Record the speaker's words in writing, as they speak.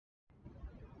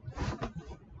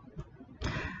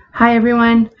Hi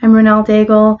everyone, I'm Renelle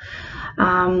Daigle.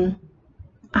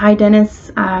 Hi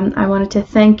Dennis, I wanted to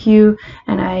thank you,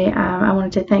 and I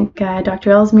wanted to thank Dr.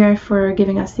 Ellesmere for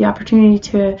giving us the opportunity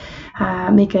to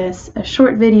make a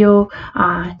short video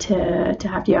to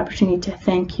have the opportunity to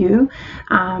thank you.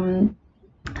 I'm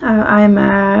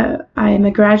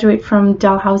a graduate from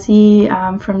Dalhousie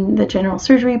from the general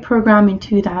surgery program in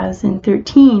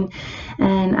 2013,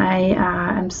 and I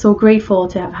am so grateful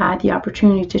to have had the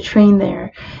opportunity to train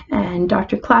there. And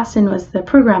Dr. Klassen was the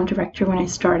program director when I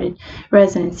started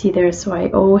residency there, so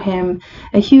I owe him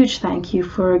a huge thank you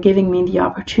for giving me the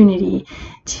opportunity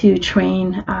to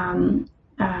train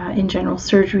in general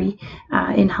surgery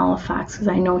in Halifax, because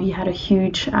I know he had a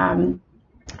huge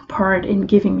part in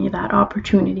giving me that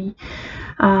opportunity.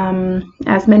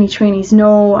 As many trainees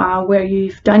know, where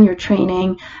you've done your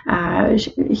training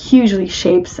hugely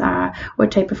shapes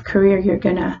what type of career you're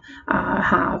gonna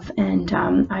have, and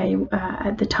I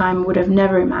at the time would have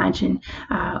never imagined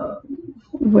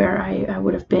where I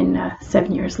would have been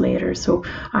 7 years later. So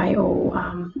I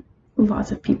owe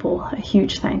lots of people a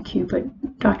huge thank you, but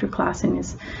Dr. Klassen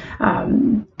is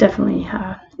definitely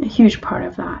a huge part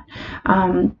of that.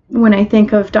 When I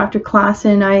think of Dr.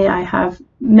 Klassen, I have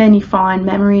many fond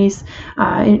memories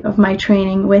of my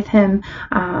training with him,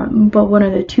 but one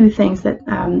of the two things that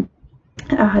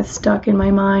has stuck in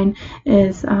my mind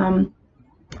is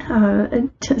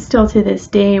still to this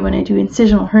day, when I do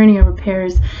incisional hernia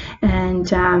repairs, and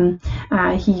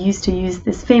he used to use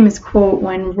this famous quote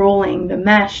when rolling the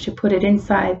mesh to put it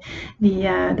inside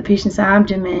the patient's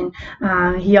abdomen.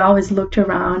 He always looked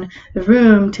around the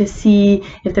room to see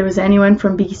if there was anyone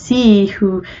from BC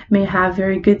who may have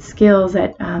very good skills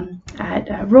at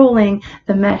rolling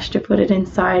the mesh to put it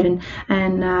inside,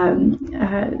 and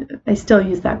I still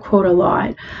use that quote a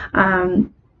lot.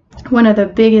 One of the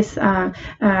biggest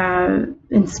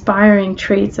inspiring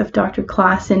traits of Dr.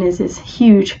 Klassen is his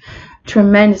huge,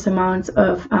 tremendous amounts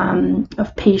of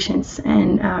patience,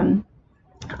 and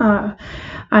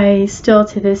I still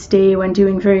to this day, when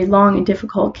doing very long and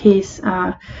difficult case,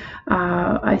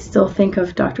 I still think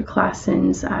of Dr.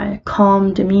 Klassen's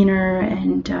calm demeanor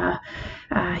and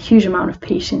huge amount of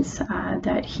patience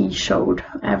that he showed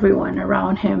everyone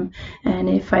around him. And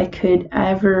if I could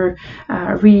ever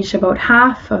reach about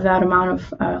half of that amount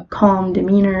of calm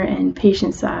demeanor and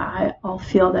patience, I'll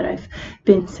feel that I've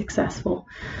been successful.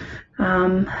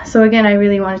 So again, I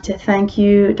really wanted to thank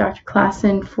you, Dr.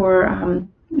 Klassen, for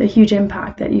the huge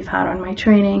impact that you've had on my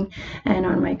training and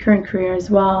on my current career as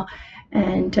well.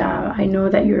 And I know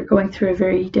that you're going through a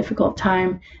very difficult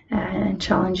time and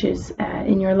challenges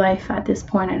in your life at this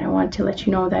point, and I want to let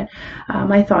you know that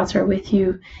my thoughts are with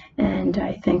you, and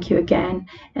I thank you again,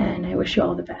 and I wish you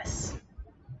all the best.